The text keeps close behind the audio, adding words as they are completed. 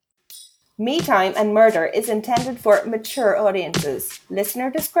Me Time and Murder is intended for mature audiences.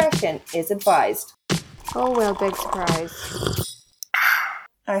 Listener discretion is advised. Oh, well, big surprise.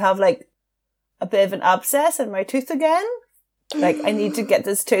 I have like a bit of an abscess in my tooth again. Like, I need to get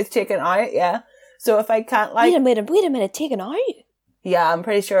this tooth taken out, yeah. So if I can't like... Wait a minute, taken out? Yeah, I'm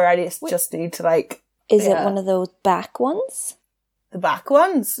pretty sure I just need to like... Is it one of those back ones? The back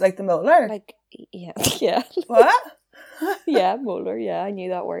ones? Like the molar? Like, yeah. What? Yeah, molar, yeah, I knew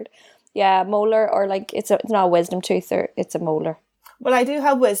that word. Yeah, molar, or like, it's not a wisdom tooth, or it's a molar. Well, I do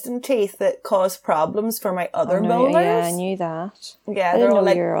have wisdom teeth that cause problems for my other molars. Yeah, I knew that. Yeah, I didn't know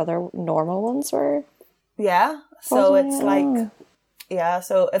like your other normal ones were. Yeah, so it's like, yeah,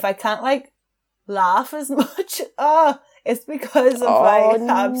 so if I can't like laugh as much, it's because of my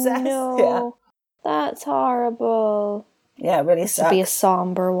abscess. No. Yeah, that's horrible. Yeah, it really sucks. To be a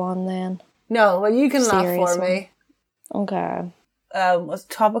somber one then. No, well, you can laugh for me. Okay. Was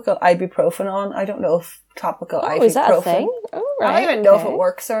topical ibuprofen on? I don't know if topical ibuprofen. Is that a thing? Oh, right. I don't even know if it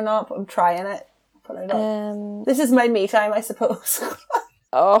works or not, but I'm trying it. But I don't. This is my me time, I suppose.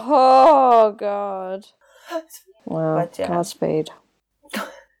 Oh, God. Well, but, yeah. Godspeed.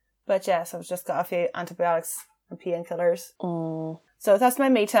 But yes, I've just got a few antibiotics and painkillers. So that's my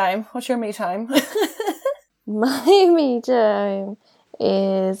me time. What's your me time? My me time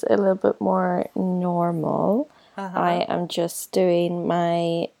is a little bit more normal. I am just doing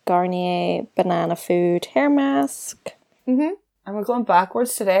my Garnier Banana Food hair mask. And we're going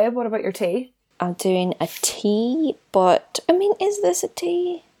backwards today. What about your tea? I'm doing a tea, but I mean, is this a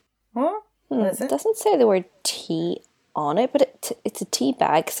tea? Huh? Is it? It doesn't say the word tea on it, but it's a tea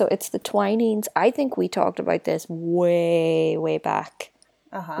bag, so it's the Twinings. I think we talked about this way back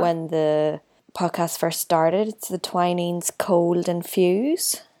when the podcast first started. It's the Twinings Cold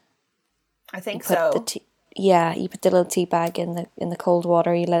Infuse. I think so. You put the little tea bag in the cold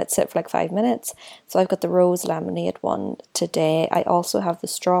water, you let it sit for like 5 minutes. So I've got the rose lemonade one today. I also have the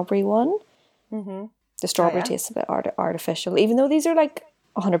strawberry one. The strawberry tastes a bit artificial, even though these are like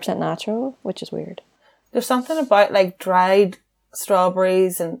 100% natural, which is weird. There's something about like dried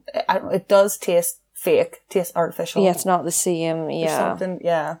strawberries and it does taste fake, taste artificial. Yeah, it's not the same, yeah. There's something,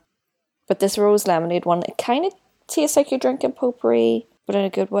 yeah. But this rose lemonade one, it kind of tastes like you're drinking potpourri, but in a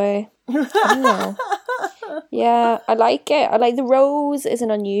good way. I don't know. Yeah, I like it. I like the rose isn't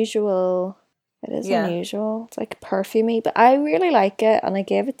unusual. It is unusual. It's like perfumey, but I really like it, and I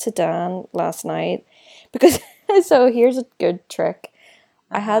gave it to Dan last night because. So here's a good trick.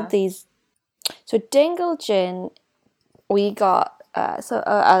 I had these. So Dingle Gin, we got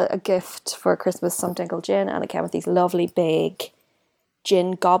a gift for Christmas, some Dingle Gin, and it came with these lovely big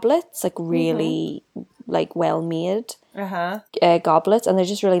gin goblets, like really like well made goblets, and they're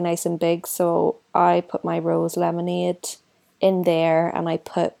just really nice and big. So I put my rose lemonade in there, and I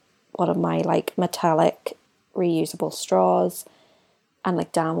put one of my like metallic reusable straws, and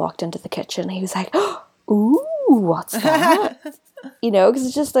like Dan walked into the kitchen and he was like, ooh, what's that? You know, because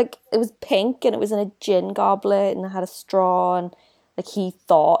it's just like, it was pink and it was in a gin goblet and it had a straw, and like he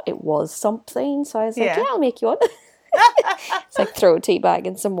thought it was something, so I was like, yeah, I'll make you one. It's like throw a tea bag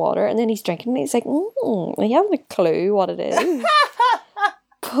in some water, and then he's drinking and he's like, he hasn't a clue what it is.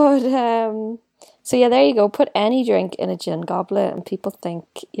 But so yeah, there you go. Put any drink in a gin goblet and people think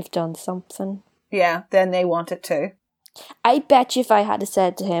you've done something. Yeah, then they want it too. I bet you if I had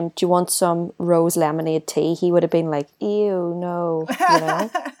said to him, do you want some rose lemonade tea, he would have been like, ew, no, you know.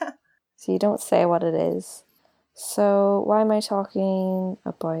 So you don't say what it is. So why am I talking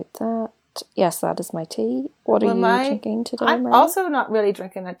about that? Yes, that is my tea. What are you drinking today, I'm Mary? also not really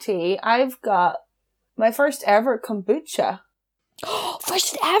drinking a tea. I've got my first ever kombucha.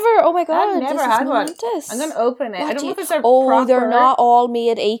 First ever! Oh my god, I've never had one. I'm going to open it. I don't know if it's a proper... they're not all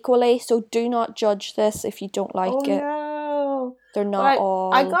made equally, so do not judge this if you don't like it. No. They're not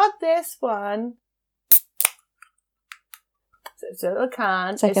all... I got this one. It's a little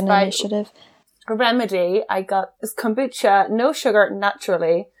can. It's like an initiative. Remedy. I got this kombucha, no sugar,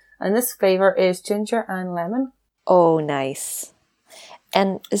 naturally, and this flavour is ginger and lemon. Oh, nice.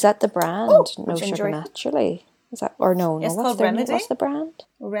 And is that the brand? No sugar, naturally? Is that, or no, it's what's called Remedy. What's the brand?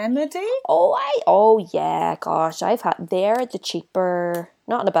 Remedy? Oh yeah, gosh, they're the cheaper,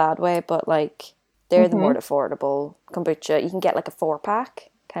 not in a bad way, but like, they're the more affordable kombucha. You can get like a 4-pack,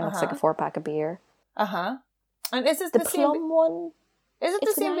 kind of like a 4-pack of beer. And is this the the plum same one? Is it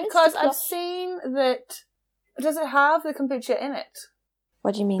the same because I've seen that, does it have the kombucha in it?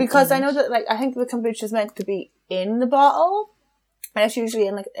 What do you mean? Because I know that, like, I think the kombucha is meant to be in the bottle. And it's usually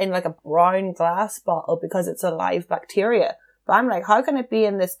in like a brown glass bottle because it's a live bacteria. But I'm like, how can it be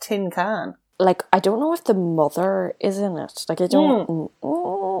in this tin can? Like, I don't know if the mother is in it. Like, I don't...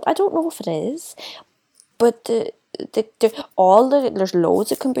 I don't know if it is, but there's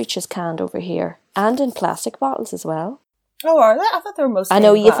loads of kombuchas canned over here, and in plastic bottles as well. Oh, are they? I thought they were mostly I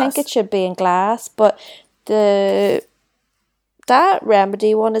know in you glass. think it should be in glass, but that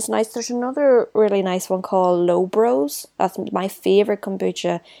Remedy one is nice. There's another really nice one called Lowbros. That's my favourite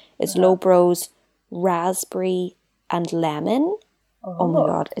kombucha. It's Lowbros raspberry and lemon. Oh my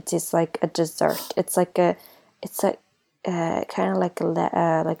god, it tastes like a dessert. It's like kind of like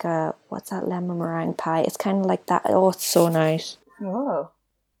a what's that, lemon meringue pie. It's kind of like that. Oh, it's so nice. Oh.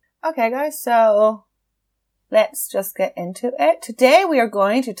 Okay, guys, so let's just get into it. Today we are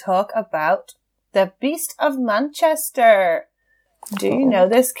going to talk about the Beast of Manchester. Do you know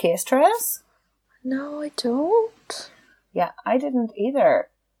this case, Therese? No, I don't. Yeah, I didn't either.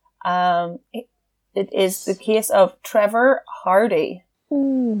 It is the case of Trevor Hardy.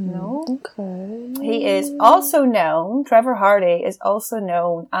 No? Okay. Trevor Hardy is also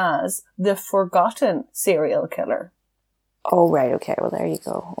known as the Forgotten Serial Killer. Oh, right, okay. Well, there you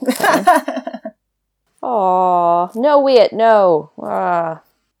go. Okay. Oh, no, wait, no.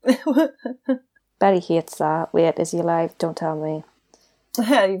 Betty hates that. Wait, is he alive? Don't tell me.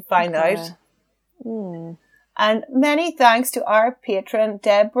 You find out. And many thanks to our patron,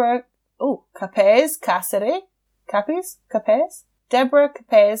 Deborah Capes Cassidy. Deborah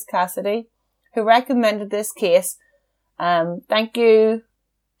Capes Cassidy, who recommended this case. Thank you,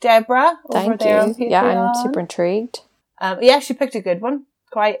 Deborah. Thank there you. on Patreon. Yeah, I'm super intrigued. Yeah, she picked a good one.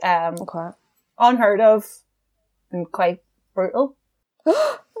 Quite Okay. unheard of and quite brutal.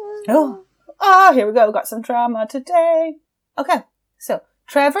 Oh, here we go. Got some drama today. Okay, so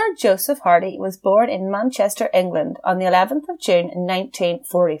Trevor Joseph Hardy was born in Manchester, England on the 11th of June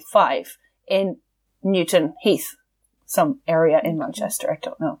 1945 in Newton Heath, some area in Manchester, I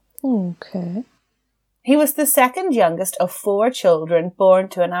don't know. Okay. He was the second youngest of 4 children born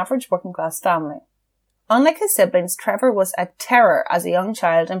to an average working class family. Unlike his siblings, Trevor was a terror as a young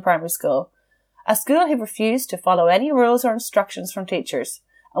child in primary school. At school, he refused to follow any rules or instructions from teachers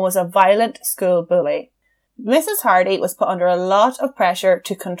and was a violent school bully. Mrs. Hardy was put under a lot of pressure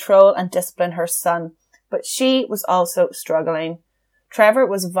to control and discipline her son, but she was also struggling. Trevor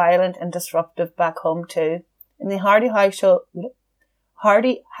was violent and disruptive back home too, in the Hardy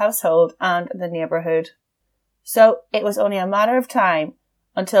household and the neighbourhood. So it was only a matter of time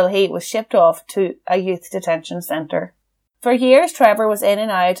until he was shipped off to a youth detention centre. For years, Trevor was in and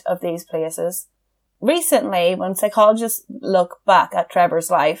out of these places. Recently, when psychologists look back at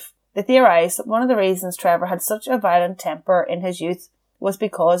Trevor's life, they theorise that one of the reasons Trevor had such a violent temper in his youth was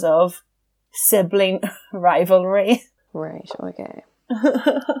because of sibling rivalry. Right, okay.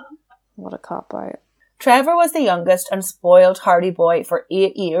 What a cop-out. Trevor was the youngest and spoiled Hardy boy for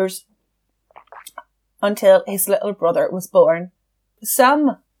 8 years until his little brother was born.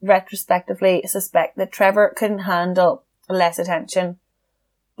 Some retrospectively suspect that Trevor couldn't handle less attention.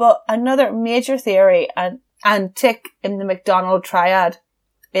 But another major theory and tick in the McDonald triad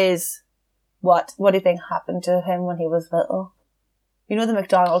is what do you think happened to him when he was little? You know the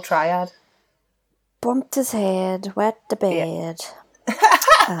McDonald triad? Bumped his head, wet the bed,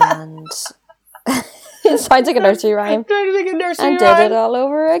 and it sounds like a nursery rhyme. And did it all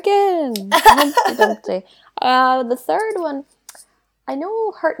over again. Humpty Dumpty. The third one, I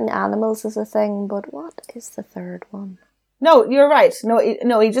know hurting animals is a thing, but what is the third one? No, you're right.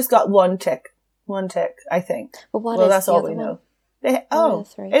 No, he just got one tick, I think. But well, that's all we know.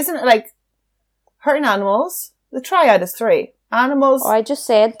 Isn't it like hurting animals? The triad is 3. Animals. Oh, I just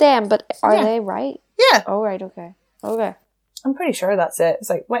said them, but are they right? Yeah. Oh, right, okay. Okay. I'm pretty sure that's it.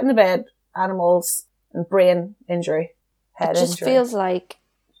 It's like wet in the bed, animals, and brain injury, head injury. It just feels like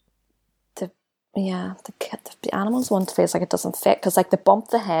the animals one feels like it doesn't fit, because like the bump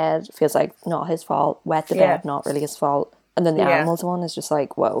the head feels like not his fault, wet the bed not really his fault, and then the animals one is just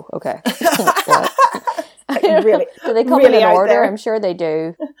like, whoa, okay. What? Really, do they come really in order? There? I'm sure they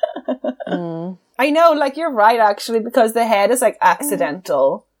do. I know, like you're right actually, because the head is like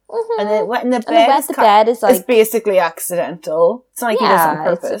accidental, and then wet in the bed is like basically accidental. It's not like he does it on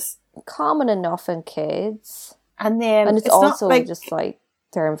purpose. It's common enough in kids, and it's also like, just like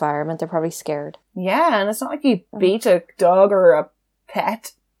their environment. They're probably scared. Yeah, and it's not like you beat a dog or a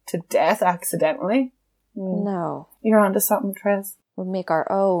pet to death accidentally. No, you're onto something, Therese. We'll make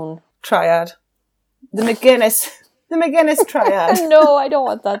our own triad. The McGuinness triad. No, I don't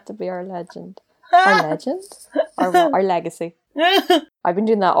want that to be our legend. Our legend? Our legacy. I've been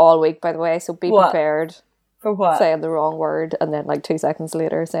doing that all week, by the way, so be prepared. For what? Saying the wrong word, and then like 2 seconds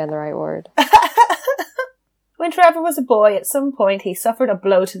later saying the right word. When Trevor was a boy, at some point he suffered a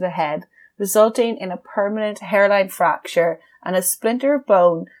blow to the head, resulting in a permanent hairline fracture and a splinter of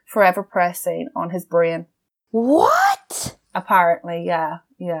bone forever pressing on his brain. What? Apparently, yeah.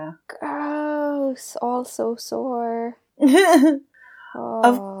 Gross. All so sore.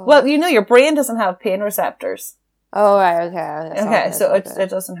 Well, you know, your brain doesn't have pain receptors. Oh, right, okay. Okay, so it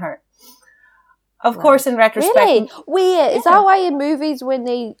doesn't hurt. Of course, in retrospect... Really? Wait, is that why in movies when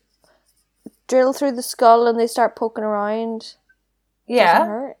they drill through the skull and they start poking around, it doesn't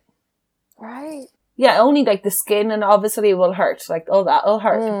hurt? Right. Yeah, only like the skin and obviously will hurt. Like, all that will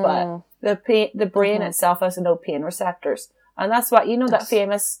hurt, but the brain itself has no pain receptors. And that's why, you know, that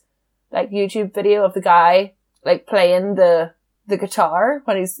famous like YouTube video of the guy like playing the guitar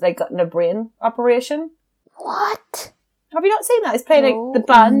when he's like gotten a brain operation? What? Have you not seen that? He's playing like the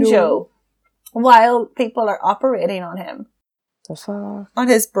banjo while people are operating on him. The fuck? On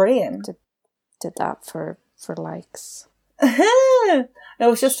his brain. Did that for likes. No, it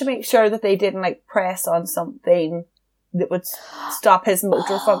was just to make sure that they didn't like press on something that would stop his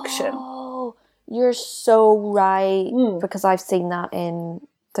motor function. Oh, you're so right. Because I've seen that in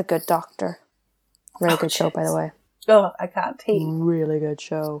The Good Doctor. Really good show, by the way. Oh, I can't. Really good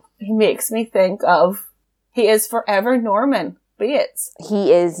show. He makes me think of... He is forever Norman Bates.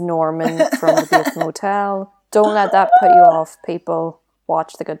 He is Norman from the Bates Motel. Don't let that put you off, people.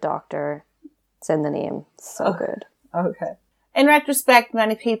 Watch The Good Doctor. It's in the name. So good. Okay. In retrospect,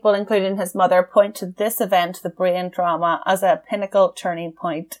 many people, including his mother, point to this event, the brain trauma, as a pinnacle turning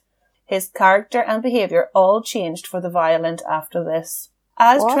point. His character and behaviour all changed for the violent after this.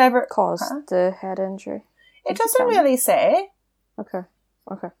 As what Trevor caused the head injury? It doesn't really say. Okay.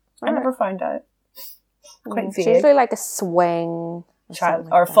 I never found out. Quite It's vague. usually like a swing.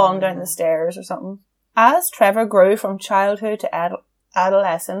 Or falling down the stairs or something. As Trevor grew from childhood to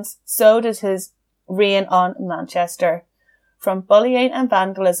adolescence, so did his reign on Manchester, from bullying and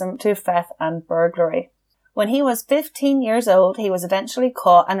vandalism to theft and burglary. When he was 15 years old, he was eventually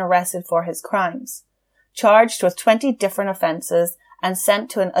caught and arrested for his crimes, charged with 20 different offences and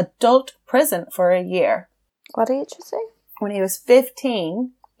sent to an adult prison for a year. What age is he? When he was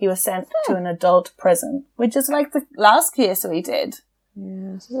 15, he was sent to an adult prison, which is like the last case we did.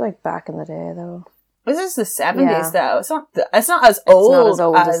 Yeah, this is like back in the day, though. This is the 70s, though. It's not as old. It's not as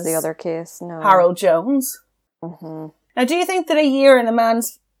old as the other case. No. Harold Jones. Mm-hmm. Now, do you think that a year in a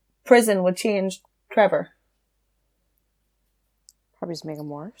man's prison would change Trevor? Probably just make him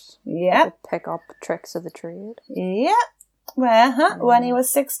worse. Yeah. Pick up tricks of the trade. Yeah. Well, when he was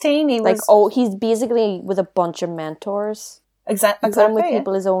 16, he was... he's basically with a bunch of mentors. Exactly. Put him with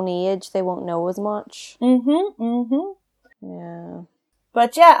people his own age, they won't know as much. Yeah.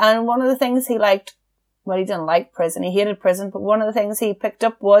 But yeah, and one of the things he liked, well, he didn't like prison, he hated prison, but one of the things he picked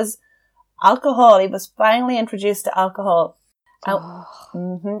up was alcohol. He was finally introduced to alcohol.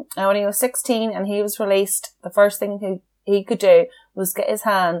 And when he was 16 and he was released, the first thing he could do was get his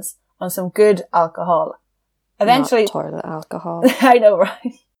hands on some good alcohol. Eventually... Not toilet alcohol. I know,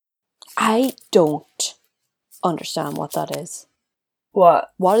 right? I don't understand what that is.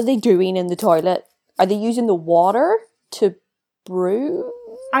 What? What are they doing in the toilet? Are they using the water to brew?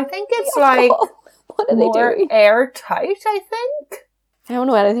 I think it's like what are they doing? Airtight, I think. I don't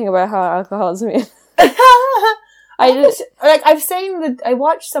know anything about how alcohol is made. I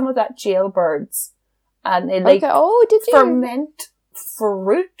watched some of that Jailbirds, and they did you ferment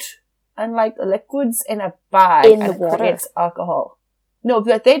fruit and like liquids in a bag in the and water? Creates alcohol. No,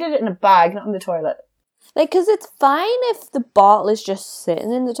 but they did it in a bag, not in the toilet. Like, because it's fine if the bottle is just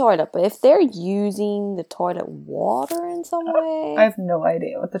sitting in the toilet, but if they're using the toilet water in some way... I have no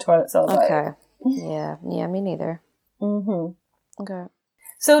idea what the toilet's all about. Okay. Yeah, me neither. Okay.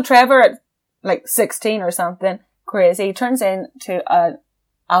 So Trevor, at like 16 or something, crazy, turns into an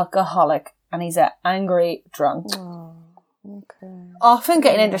alcoholic, and he's an angry drunk. Oh, okay. Often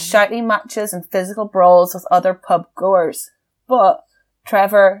getting into shouting matches and physical brawls with other pub goers. But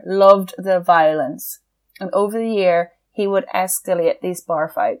Trevor loved the violence. And over the year, he would escalate these bar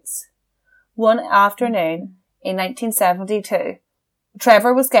fights. One afternoon, in 1972,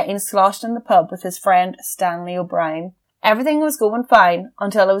 Trevor was getting sloshed in the pub with his friend Stanley O'Brien. Everything was going fine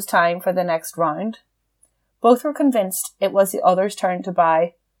until it was time for the next round. Both were convinced it was the other's turn to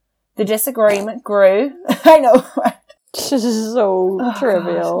buy. The disagreement grew. I know. This is so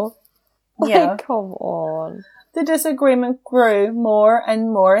trivial. Yeah. Like, come on. The disagreement grew more and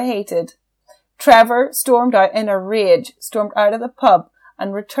more heated. Trevor stormed out in a rage, stormed out of the pub,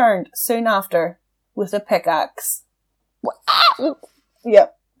 and returned soon after with a pickaxe.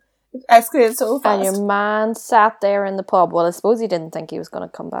 Yep. It escalated so fast. And your man sat there in the pub. Well, I suppose he didn't think he was going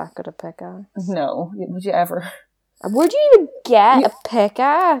to come back with a pickaxe. No, would you ever? Where'd you even get a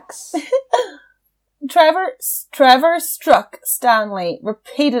pickaxe? Trevor struck Stanley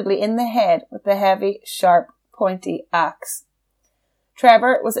repeatedly in the head with the heavy, sharp, pointy axe.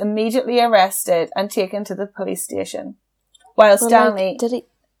 Trevor was immediately arrested and taken to the police station. While Stanley... Did he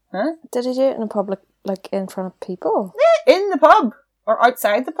do it in a public, like in front of people? Yeah, in the pub. Or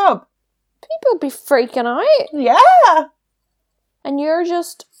outside the pub. People be freaking out. Yeah. And you're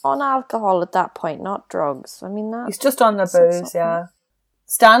just on alcohol at that point, not drugs. I mean, that... He's just on the booze, yeah.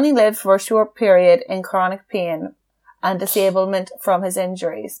 Stanley lived for a short period in chronic pain and disablement from his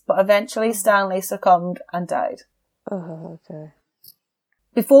injuries, but eventually Stanley succumbed and died. Oh, okay.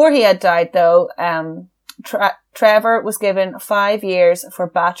 Before he had died, though, Trevor was given 5 years for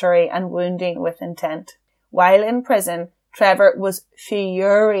battery and wounding with intent. While in prison, Trevor was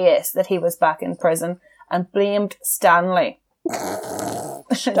furious that he was back in prison and blamed Stanley.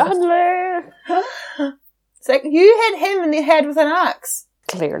 Stanley! It's like, you hit him in the head with an axe.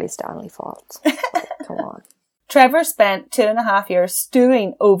 Clearly Stanley's fault. Come on. Trevor spent 2.5 years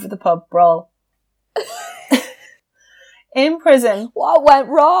stewing over the pub brawl. In prison. What went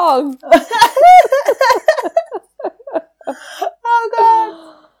wrong?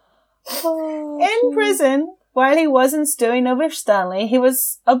 Oh, God. In prison, while he wasn't stewing over Stanley, he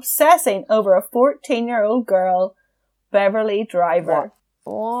was obsessing over a 14-year-old girl, Beverly Driver.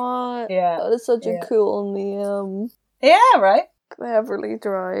 What? Yeah. That is such a cool name. Yeah, right? Beverly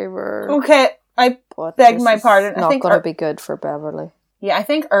Driver. Okay, I But beg this my is pardon. I Not think going to be good for Beverly. Yeah, I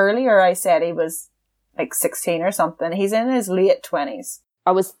think earlier I said he was like 16 or something. He's in his late 20s.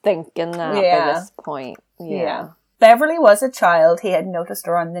 I was thinking that by this point. Yeah. Beverly was a child he had noticed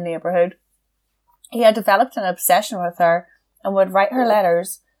around the neighbourhood. He had developed an obsession with her and would write her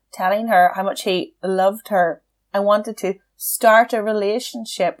letters telling her how much he loved her and wanted to start a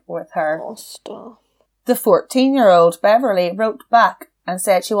relationship with her. Oh, stop. The 14-year-old Beverly wrote back and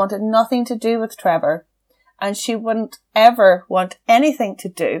said she wanted nothing to do with Trevor and she wouldn't ever want anything to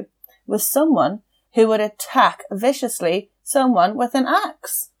do with someone who would attack viciously someone with an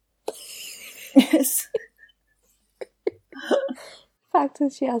axe. Yes. The fact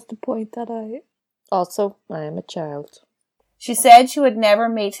that she has to point that out. Also, I am a child. She said she would never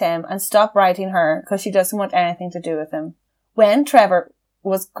meet him and stop writing her because she doesn't want anything to do with him. When Trevor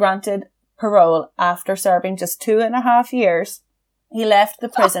was granted parole after serving just 2.5 years, he left the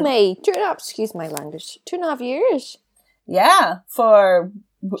prison. Fuck me. Excuse my language. 2.5 years? Yeah, for...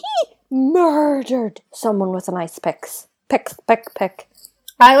 He murdered someone with an ice pick. Pick.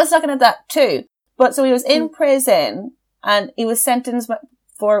 I was looking at that too. But so he was in prison and he was sentenced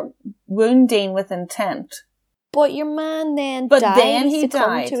for wounding with intent. But your man then But died. then he succumbed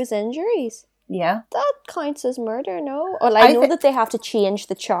died. to his injuries. Yeah. That counts as murder, no? Well, I know that they have to change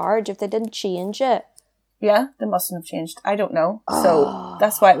the charge if they didn't change it. Yeah, they mustn't have changed. I don't know. So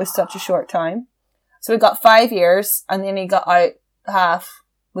that's why it was such a short time. So he got 5 years and then he got out half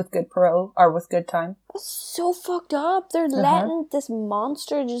with good parole or with good time. That's so fucked up. They're letting this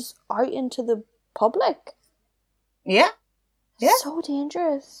monster just out into the public. Yeah. Yeah. So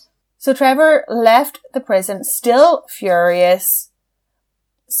dangerous. So Trevor left the prison still furious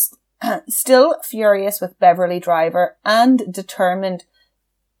with Beverly Driver and determined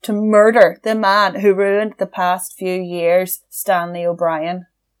to murder the man who ruined the past few years, Stanley O'Brien.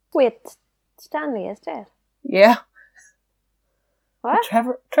 Wait, Stanley is dead? Yeah. What?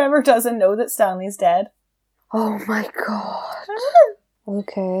 Trevor doesn't know that Stanley's dead. Oh my god.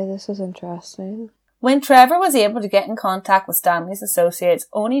 Okay, this is interesting. When Trevor was able to get in contact with Stanley's associates,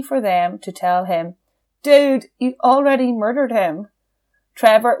 only for them to tell him, dude, you already murdered him.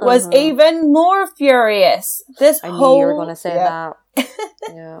 Trevor was even more furious. I knew you were going to say that.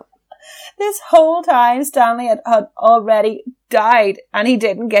 Yeah. This whole time, Stanley had already died and he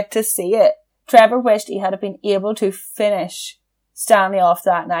didn't get to see it. Trevor wished he had been able to finish Stanley off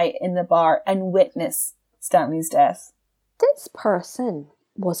that night in the bar and witness Stanley's death. This person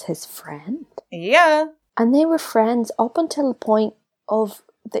was his friend. Yeah. And they were friends up until the point of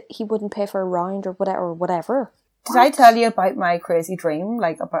that he wouldn't pay for a round or whatever. Did I tell you about my crazy dream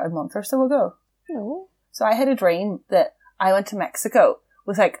like about a month or so ago? No. So I had a dream that I went to Mexico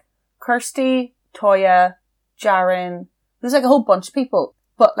with like Kirsty, Toya, Jaren. There's like a whole bunch of people.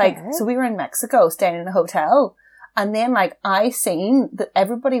 But like, so we were in Mexico staying in a hotel. And then like I seen that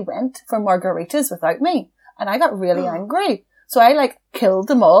everybody went for margaritas without me. And I got really angry. So I like killed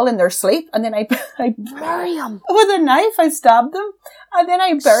them all in their sleep. And then I Miriam! With a knife, I stabbed them. And then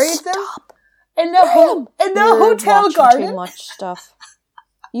I buried them in the hotel garden. Too much stuff.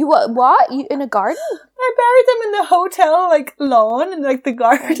 You what? You in a garden? I buried them in the hotel like lawn and like the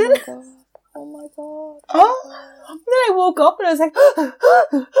garden. Oh Oh my god. Oh, and then I woke up and I was like,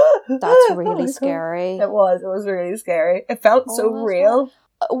 That's really scary. It was really scary. It felt so that's real.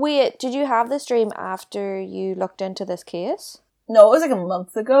 Wait, did you have this dream after you looked into this case? No, it was like a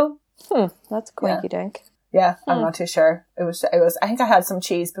month ago. That's quinky dink. Yeah, I'm not too sure. It was, I think I had some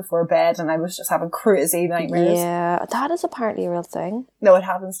cheese before bed and I was just having crazy nightmares. Yeah, that is apparently a real thing. No, it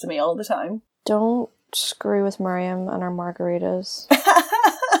happens to me all the time. Don't screw with Miriam and her margaritas.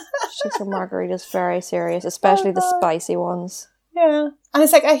 She takes her margaritas very serious, especially the spicy ones. Yeah. And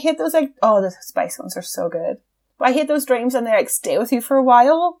it's like, I hate those, like, oh, the spicy ones are so good. But I hate those dreams and they, like, stay with you for a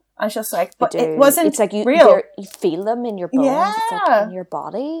while. And it's just like, but it wasn't it's like you feel them in your bones. Yeah. It's like in your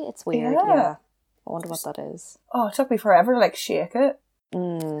body. It's weird. Yeah. I wonder what that is. Oh, it took me forever to, like, shake it.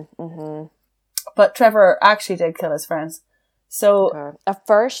 Mm-hmm. But Trevor actually did kill his friends. So... Okay. At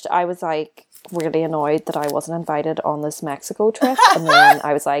first, I was, like, really annoyed that I wasn't invited on this Mexico trip. And then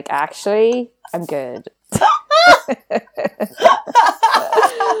I was like, actually, I'm good.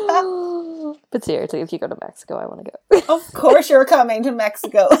 But seriously, if you go to Mexico, I want to go. Of course you're coming to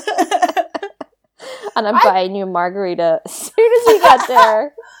Mexico. And I'm buying you a margarita as soon as we get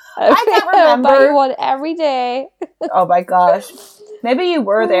there. I can't remember. I'll buy you one every day. Oh my gosh. Maybe you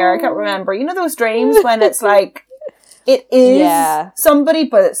were there. I can't remember. You know those dreams when it's like, it is somebody,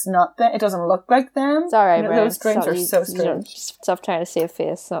 but it's not them. It doesn't look like them. It's alright, those dreams are so strange. Stop trying to save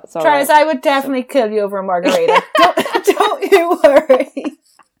face. It's all Travis, I would definitely kill you over a margarita. don't you worry.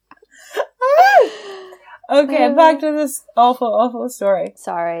 Okay, back to this awful story.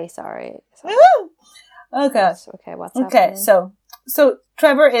 Sorry. Okay. What's happening? So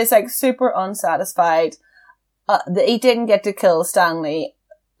Trevor is like super unsatisfied that he didn't get to kill Stanley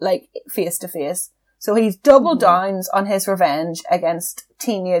like face to face. So he double downs on his revenge against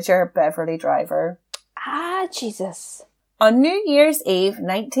teenager Beverly Driver. Ah, Jesus. On New Year's Eve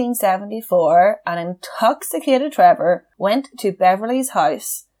 1974, an intoxicated Trevor went to Beverly's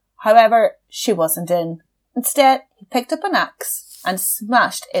house. However, she wasn't in. Instead, he picked up an axe and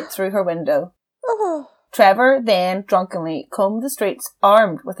smashed it through her window. Trevor then drunkenly combed the streets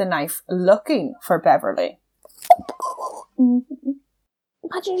armed with a knife looking for Beverly.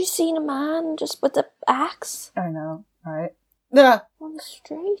 Imagine you seeing a man just with an axe. I know, right? Yeah. On the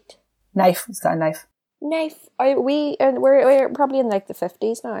street. Knife. He's got a knife. We're probably in like the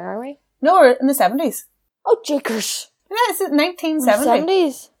 50s now, are we? No, we're in the 70s. Oh, jiggers. Yeah, it's 1970.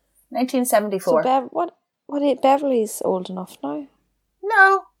 70s? 1974. So Beverly's old enough now?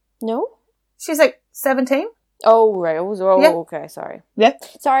 No. No? She's like 17. Oh, right. Okay, sorry. Yeah.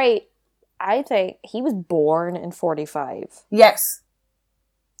 Sorry, I think he was born in 45. Yes.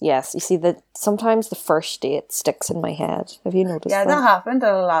 Yes, you see that sometimes the first date sticks in my head. Have you noticed that? Yeah, that happened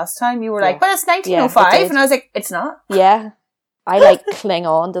the last time. You were like, but it's 1905. And I was like, it's not. Yeah. I like cling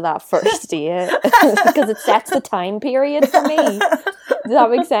on to that first date because it sets the time period for me. Does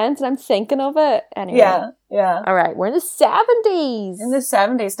that make sense? And I'm thinking of it. Anyway. Yeah. All right, we're in the 70s. In the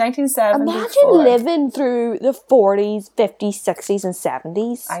 70s, 1974. Imagine living through the 40s, 50s, 60s, and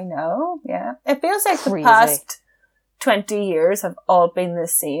 70s. I know, yeah. It feels like the past 20 years have all been the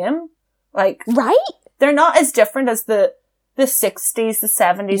same. Like, right? They're not as different as the 60s, the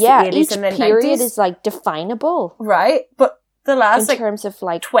 70s, the 80s, and the 90s. Each period is like definable. Right, but the last in terms of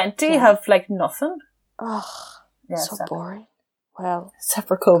like 20 have like nothing. Oh, yeah, so boring. Well, except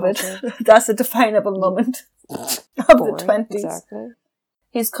for COVID. That's a definable moment of the 20s. Exactly.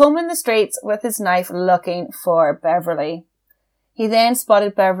 He's combing the streets with his knife looking for Beverly. He then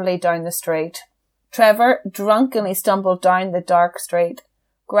spotted Beverly down the street. Trevor drunkenly stumbled down the dark street,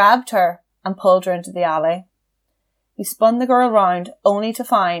 grabbed her and pulled her into the alley. He spun the girl round only to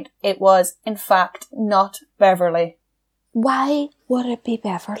find it was, in fact, not Beverly. Why would it be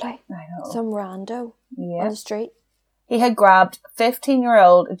Beverly? I know. Some rando on the street. He had grabbed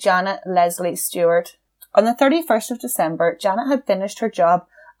 15-year-old Janet Leslie Stewart. On the 31st of December, Janet had finished her job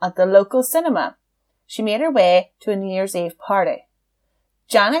at the local cinema. She made her way to a New Year's Eve party.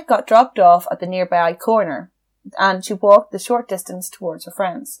 Janet got dropped off at the nearby corner and she walked the short distance towards her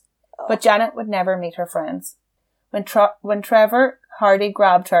friends. But Janet would never meet her friends. When Trevor Hardy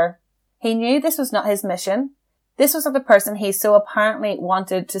grabbed her, he knew this was not his mission. This was not the person he so apparently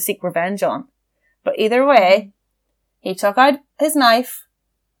wanted to seek revenge on. But either way, he took out his knife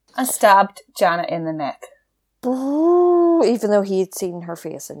and stabbed Janet in the neck. Ooh, even though he had seen her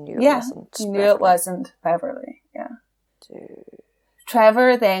face and knew it wasn't he knew it wasn't Beverly. Yeah. Dude.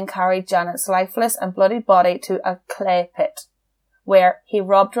 Trevor then carried Janet's lifeless and bloody body to a clay pit, where he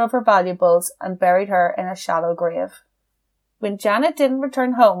robbed her of her valuables and buried her in a shallow grave. When Janet didn't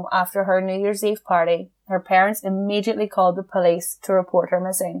return home after her New Year's Eve party, her parents immediately called the police to report her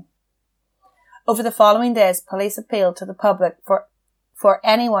missing. Over the following days, police appealed to the public for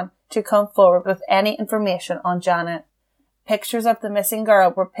anyone to come forward with any information on Janet. Pictures of the missing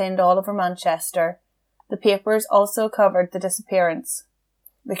girl were pinned all over Manchester. The papers also covered the disappearance.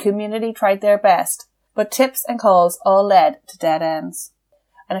 The community tried their best, but tips and calls all led to dead ends.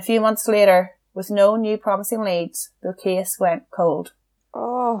 And a few months later, with no new promising leads, the case went cold.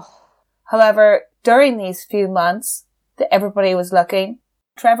 Oh. However, during these few months that everybody was looking,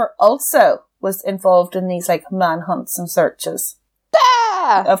 Trevor also was involved in these manhunts and searches.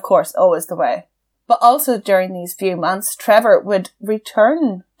 Ah! Of course, always the way. But also during these few months, Trevor would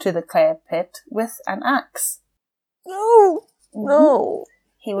return to the clay pit with an axe. No. No.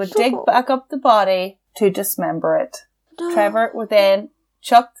 He would dig back up the body to dismember it. No. Trevor would then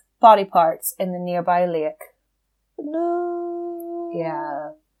chuck body parts in the nearby lake. No.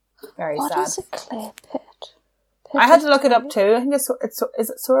 Yeah. Very What sad. is a clay pit? I had to look it up too. I think is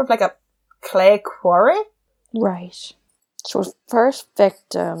it sort of like a clay quarry? Right. So his first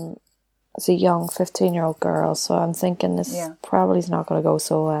victim is a young 15-year-old girl, so I'm thinking this probably is not going to go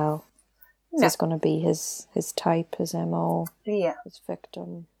so well. No. It's going to be his type, his MO, Yeah. his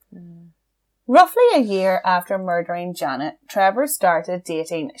victim. Roughly a year after murdering Janet, Trevor started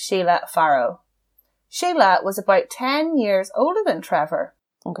dating Sheila Farrow. Sheila was about 10 years older than Trevor.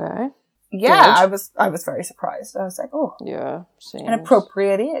 Okay. Yeah, Good. I was very surprised. I was like, oh, Yeah. Seems. an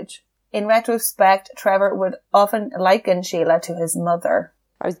appropriate age. In retrospect, Trevor would often liken Sheila to his mother.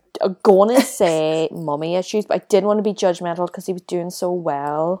 I was going to say mummy issues, but I didn't want to be judgmental because he was doing so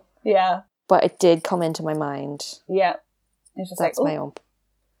well. Yeah. But it did come into my mind. Yeah. It's just That's like, my own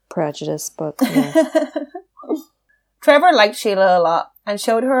prejudice, but yeah. Trevor liked Sheila a lot and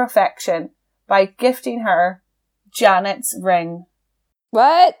showed her affection by gifting her Janet's ring,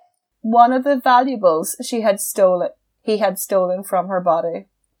 What? one of the valuables he had stolen from her body.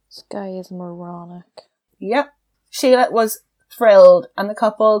 This guy is moronic. Yep. Sheila was thrilled and the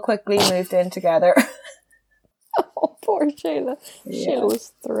couple quickly moved in together. Oh, poor Sheila. Yeah. Sheila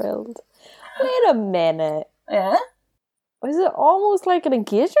was thrilled. Wait a minute. Yeah? Was it almost like an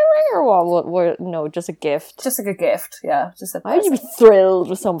engagement ring or what? No, just a gift. Just like a gift, yeah. Just a Why would you be present. thrilled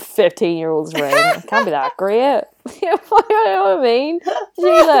with some 15-year-old's ring? It can't be that great. You know what I mean?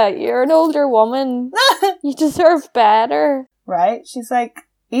 Sheila, you're an older woman. You deserve better. Right? She's like,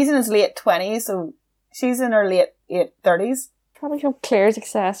 he's in his late 20s, so she's in her late 30s. Probably from Claire's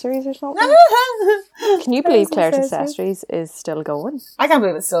Accessories or something. Can you believe Claire's Accessories is still going? I can't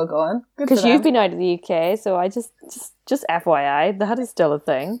believe it's still going. Good for Because you've them. been out of the UK, so I just FYI, that is still a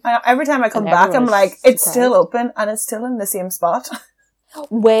thing. Every time I come And back, I'm everyone is like, it's still surprised. open and it's still in the same spot.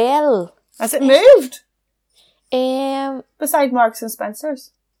 Well, Has it moved? Beside Marks and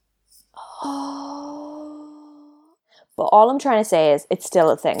Spencer's. but all I'm trying to say is it's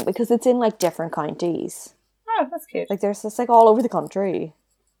still a thing because it's in like different counties. Oh, that's cute. Like there's this like all over the country,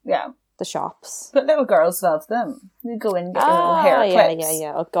 Yeah. the shops. But little girls love them. You go in and get your little hair yeah, clips.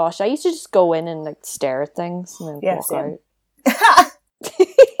 yeah. Oh gosh, I used to just go in and like stare at things and then Yeah, walk same. out.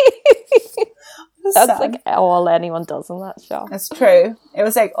 That's Sad. like all anyone does in that shop. That's true. It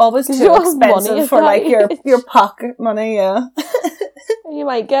was like always You too don't have money expensive at for like that age. your pocket money, yeah. You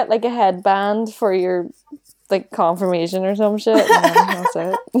might get like a headband for your like confirmation or some shit. And then that's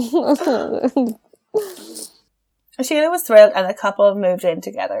it. Sheila was thrilled and the couple moved in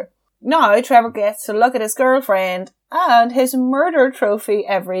together. Now Trevor gets to look at his girlfriend and his murder trophy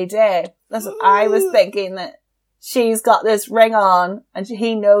every day. That's what I was thinking, that she's got this ring on and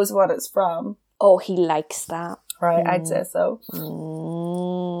he knows what it's from. Oh, he likes that. Right, I'd say so.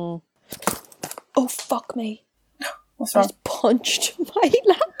 Mm. Oh, fuck me. What's I wrong? just punched my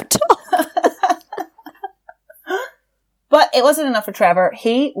laptop. But it wasn't enough for Trevor.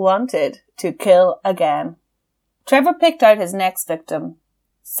 He wanted to kill again. Trevor picked out his next victim,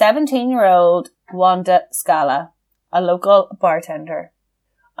 17-year-old Wanda Scala, a local bartender.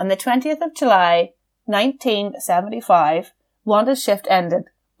 On the 20th of July, 1975, Wanda's shift ended,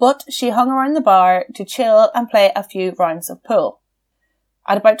 but she hung around the bar to chill and play a few rounds of pool.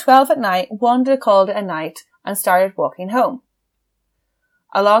 At about 12 at night, Wanda called it a night and started walking home.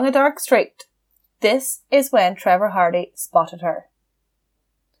 Along a dark street, this is when Trevor Hardy spotted her.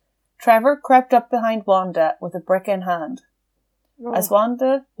 Trevor crept up behind Wanda with a brick in hand. As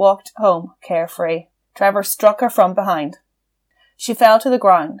Wanda walked home carefree, Trevor struck her from behind. She fell to the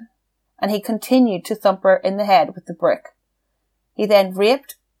ground, and he continued to thump her in the head with the brick. He then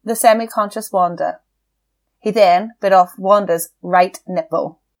raped the semi-conscious Wanda. He then bit off Wanda's right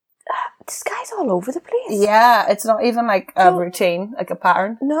nipple. This guy's all over the place. Yeah, it's not even like a routine, like a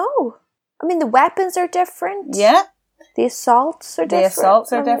pattern. No. I mean, the weapons are different. Yeah, The assaults are the different.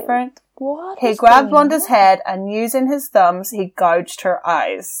 assaults are I mean, different. What? He is grabbed going Wanda's on? head and using his thumbs, he gouged her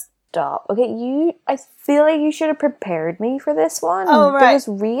eyes. Stop. Okay, I feel like you should have prepared me for this one. Oh, right. There was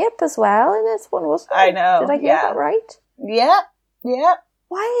rape as well in this one, wasn't there? I know, Did I hear yeah. that right? Yeah.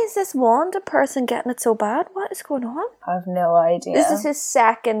 Why is this Wanda person getting it so bad? What is going on? I have no idea. This is his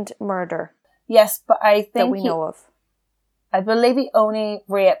second murder Yes, but I think that we know of. I believe he only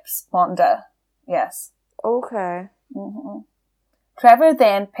rapes Wanda. Yes. Okay. Mm-hmm. Trevor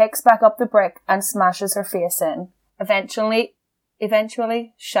then picks back up the brick and smashes her face in, eventually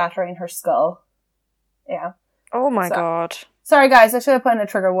shattering her skull. Yeah. Oh my So- god. Sorry guys, I should have put in a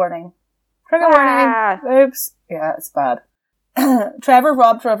trigger warning. Trigger Ah. warning. Oops. Yeah, it's bad. Trevor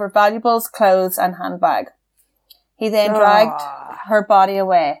robbed her of her valuables, clothes and handbag. He then dragged her body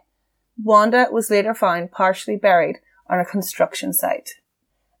away. Wanda was later found partially buried on a construction site.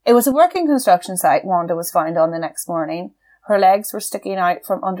 It was a working construction site Wanda was found on the next morning. Her legs were sticking out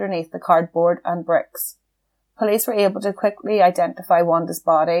from underneath the cardboard and bricks. Police were able to quickly identify Wanda's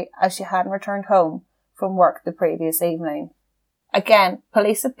body as she hadn't returned home from work the previous evening. Again,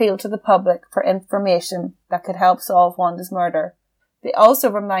 police appealed to the public for information that could help solve Wanda's murder. They also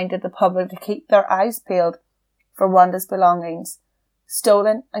reminded the public to keep their eyes peeled for Wanda's belongings,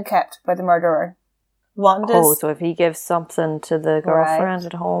 stolen and kept by the murderer. So if he gives something to the girlfriend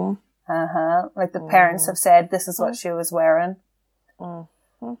at home. Like the parents have said, this is what she was wearing. Mm.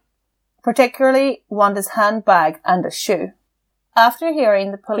 Particularly Wanda's handbag and a shoe. After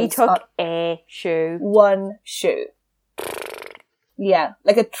hearing the police... He took a shoe. one shoe. Yeah,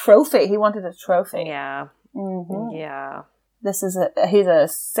 like a trophy. He wanted a trophy. Yeah. Mm-hmm. Yeah. He's a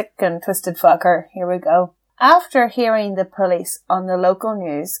sick and twisted fucker. Here we go. After hearing the police on the local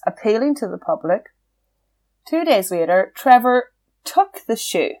news appealing to the public, 2 days later, Trevor took the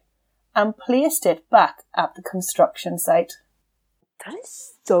shoe and placed it back at the construction site. That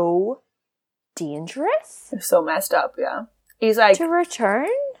is so dangerous. They're so messed up, yeah. He's like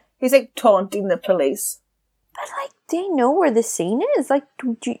taunting the police. But like, they know where the scene is. Like,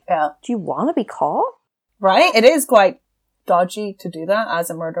 do you want to be caught? Right? It is quite dodgy to do that as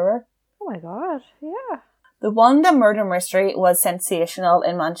a murderer. Oh my god, yeah. The Wanda murder mystery was sensational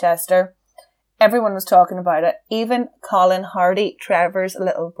in Manchester. Everyone was talking about it, even Colin Hardy, Trevor's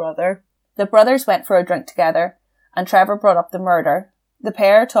little brother. The brothers went for a drink together, and Trevor brought up the murder. The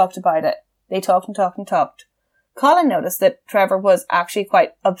pair talked about it. They talked and talked and talked. Colin noticed that Trevor was actually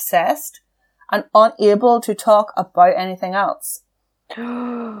quite obsessed and unable to talk about anything else.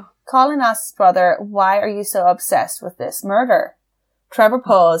 Colin asked his brother, "Why are you so obsessed with this murder?" Trevor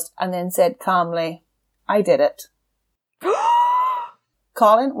paused and then said calmly, "I did it."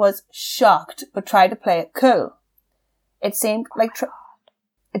 Colin was shocked but tried to play it cool. It seemed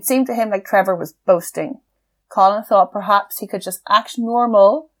to him like Trevor was boasting. Colin thought perhaps he could just act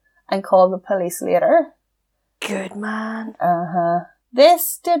normal and call the police later. Good man.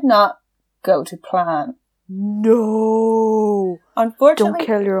 This did not go to plan. No. Unfortunately, Don't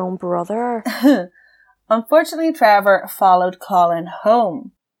kill your own brother. Unfortunately, Trevor followed Colin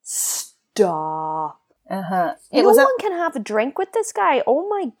home. Stop. No one can have a drink with this guy. Oh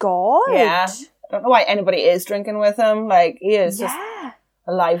my god. Yeah. I don't know why anybody is drinking with him. Like, he is just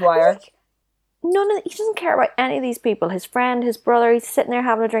a live wire. Like, he doesn't care about any of these people. His friend, his brother, he's sitting there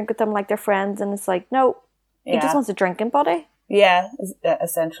having a drink with them like they're friends, and it's like, no, he just wants a drinking buddy. Yeah,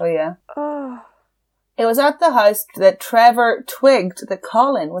 essentially, yeah. Oh. It was at the house that Trevor twigged that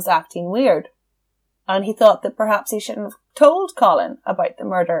Colin was acting weird, and he thought that perhaps he shouldn't have told Colin about the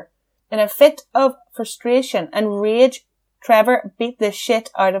murder. In a fit of frustration and rage, Trevor beat the shit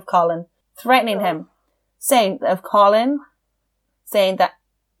out of Colin, threatening him, saying that Colin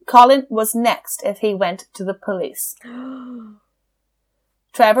was next if he went to the police.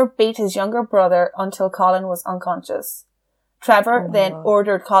 Trevor beat his younger brother until Colin was unconscious. Trevor then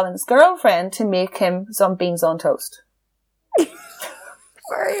ordered Colin's girlfriend to make him some beans on toast.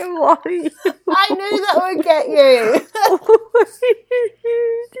 Very funny. I knew that would get you.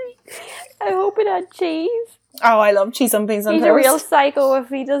 I hope it had cheese. Oh, I love cheese on beans on He's toast. a real psycho if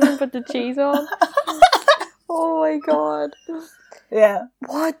he doesn't put the cheese on. Oh my god. Yeah.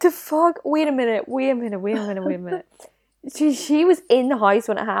 What the fuck? Wait a minute. She was in the house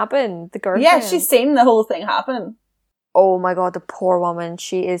when it happened, the girlfriend. Yeah, she's seen the whole thing happen. Oh my god, the poor woman.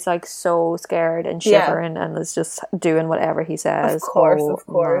 She is like so scared and shivering and is just doing whatever he says. Of course.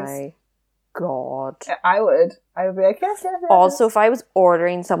 My god. I would be like, yes. Also, if I was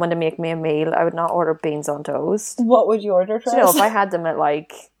ordering someone to make me a meal, I would not order beans on toast. What would you order, Travis? You know, if I had them at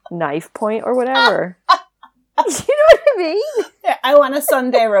like knife point or whatever. You know what I mean? Yeah, I want a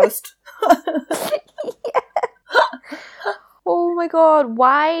Sunday roast. Oh my god,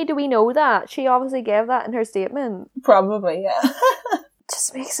 why do we know that? She obviously gave that in her statement. Probably, yeah.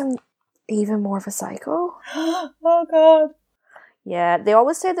 Just makes him even more of a psycho. Oh god. Yeah, they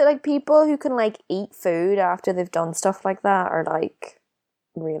always say that like people who can like eat food after they've done stuff like that are like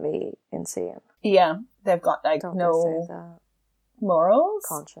really insane. Yeah, they've got like Don't no they say that? morals.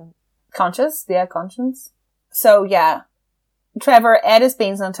 Conscience. Conscience. So yeah, Trevor ate his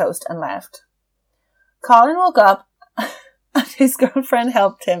beans on toast and left. Colin woke up and his girlfriend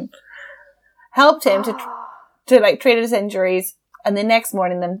helped him to like treat his injuries, and the next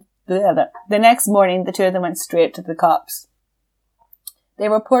morning the two of them went straight to the cops. They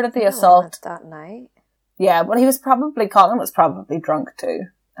reported the assault that night. Yeah, well, Colin was probably drunk too,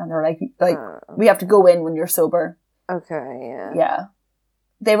 and they're like we have to go in when you're sober. Okay, yeah. Yeah,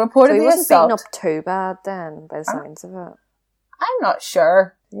 they reported the assault. So he wasn't beaten up too bad then, by the signs of it. I'm not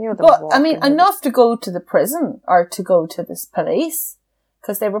sure. You know, but, I mean, enough to go to the prison or to go to this police.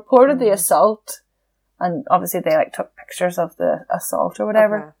 Because they reported the assault. And obviously they like took pictures of the assault or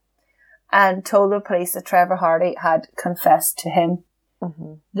whatever. Okay. And told the police that Trevor Hardy had confessed to him.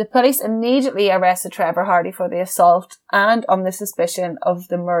 Mm-hmm. The police immediately arrested Trevor Hardy for the assault and on the suspicion of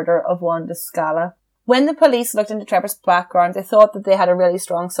the murder of Wanda Scala. When the police looked into Trevor's background, they thought that they had a really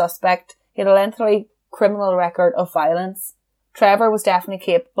strong suspect. He had a lengthy criminal record of violence. Trevor was definitely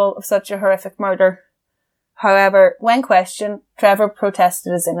capable of such a horrific murder. However, when questioned, Trevor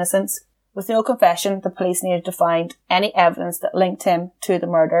protested his innocence. With no confession, the police needed to find any evidence that linked him to the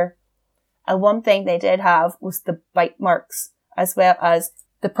murder. And one thing they did have was the bite marks, as well as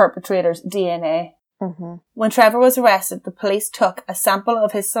the perpetrator's DNA. Mm-hmm. When Trevor was arrested, the police took a sample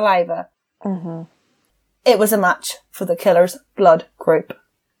of his saliva. Mm-hmm. It was a match for the killer's blood group.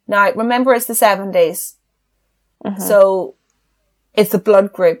 Now, remember, it's the 70s. Mm-hmm. So, it's the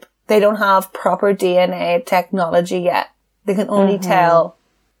blood group. They don't have proper DNA technology yet. They can only tell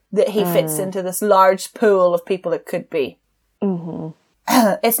that he fits into this large pool of people it could be. Mm-hmm.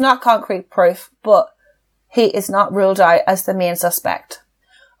 It's not concrete proof, but he is not ruled out as the main suspect.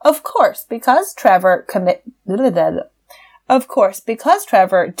 Of course, because Trevor did commit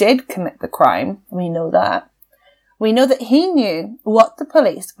the crime, we know that he knew what the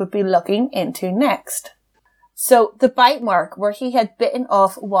police would be looking into next. So the bite mark where he had bitten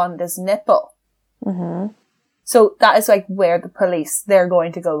off Wanda's nipple. Mm-hmm. So that is like where the police, they're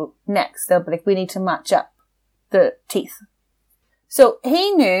going to go next. They'll be like, we need to match up the teeth. So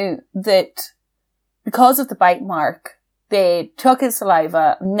he knew that because of the bite mark, they took his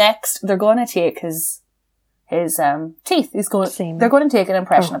saliva. Next, they're going to take his teeth. They're going to take an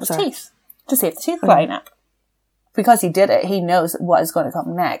impression of his teeth to see if the teeth line up. Because he did it, he knows what is going to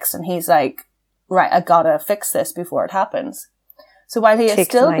come next. And he's like, right, I gotta fix this before it happens. So while he is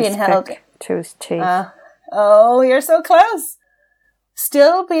still being held to his teeth. Oh, you're so close.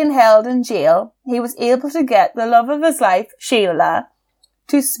 Still being held in jail, he was able to get the love of his life, Sheila,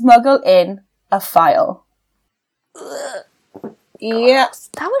 to smuggle in a file. Yeah.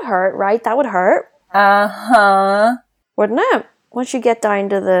 That would hurt, right? That would hurt. Uh-huh. Wouldn't it? Once you get down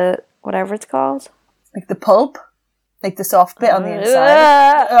to the, whatever it's called. Like the pulp. Like the soft bit on the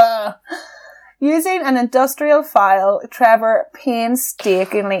inside. Using an industrial file, Trevor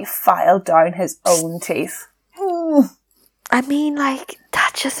painstakingly filed down his own teeth. I mean, like,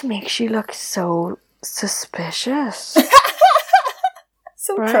 that just makes you look so suspicious.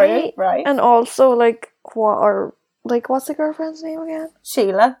 So true, right? And also, like, what's the girlfriend's name again?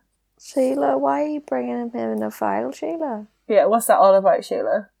 Sheila. Sheila, why are you bringing him in a file, Sheila? Yeah, what's that all about,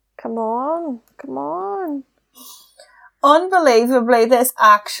 Sheila? Come on. Unbelievably, this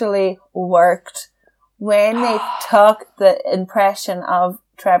actually worked. When they took the impression of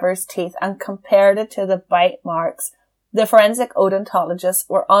Trevor's teeth and compared it to the bite marks, the forensic odontologists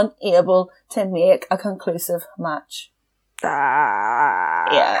were unable to make a conclusive match.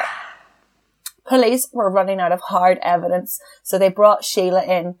 Yeah. Police were running out of hard evidence, so they brought Sheila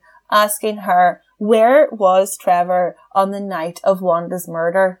in, asking her, where was Trevor on the night of Wanda's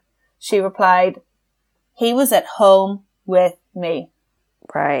murder? She replied, he was at home with me.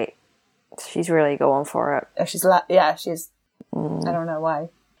 Right. She's really going for it. She's I don't know why.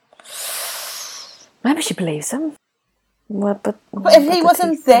 Maybe she believes him. But if he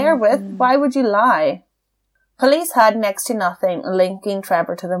wasn't there why would you lie? Police had next to nothing linking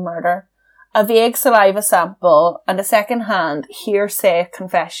Trevor to the murder. A vague saliva sample and a second-hand hearsay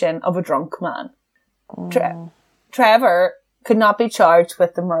confession of a drunk man. Trevor could not be charged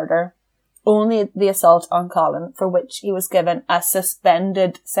with the murder, only the assault on Colin, for which he was given a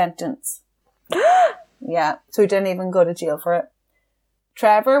suspended sentence. Yeah, so he didn't even go to jail for it.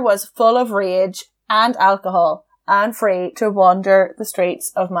 Trevor was full of rage and alcohol and free to wander the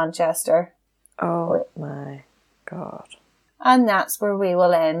streets of Manchester. Oh my god. And that's where we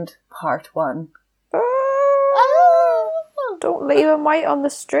will end part 1. Don't leave him out on the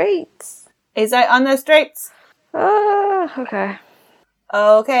streets. He's out on the streets. Okay.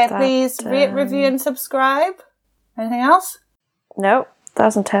 Okay, please rate, review, and subscribe. Anything else? No, that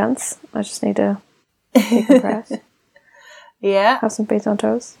was intense. I just need to decompress. Yeah. Have some beans on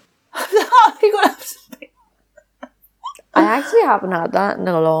toast. You're gonna have some beans. I actually haven't had that in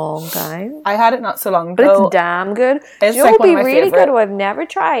a long time. I had it not so long But ago. it's damn good. It's You know like what would one be of my really favourite. good? I've never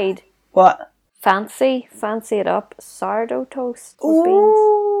tried. What? Fancy it up. Sourdough toast with beans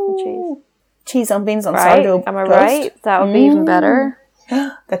and cheese. Cheese on beans on Right? sourdough Am I toast. right? That would be even better.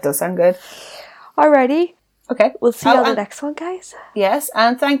 That does sound good. Alrighty. Okay. We'll see you on the and- next one, guys. Yes,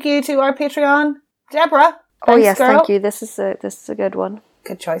 and thank you to our Patreon, Deborah. Oh Thanks, yes, girl. thank you. This is a good one.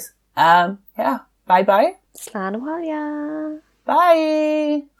 Good choice. Yeah. Bye-bye. Slán Bhile.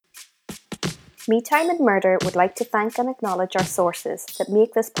 Bye. Me Time and Murder would like to thank and acknowledge our sources that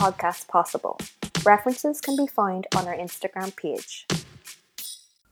make this podcast possible. References can be found on our Instagram page.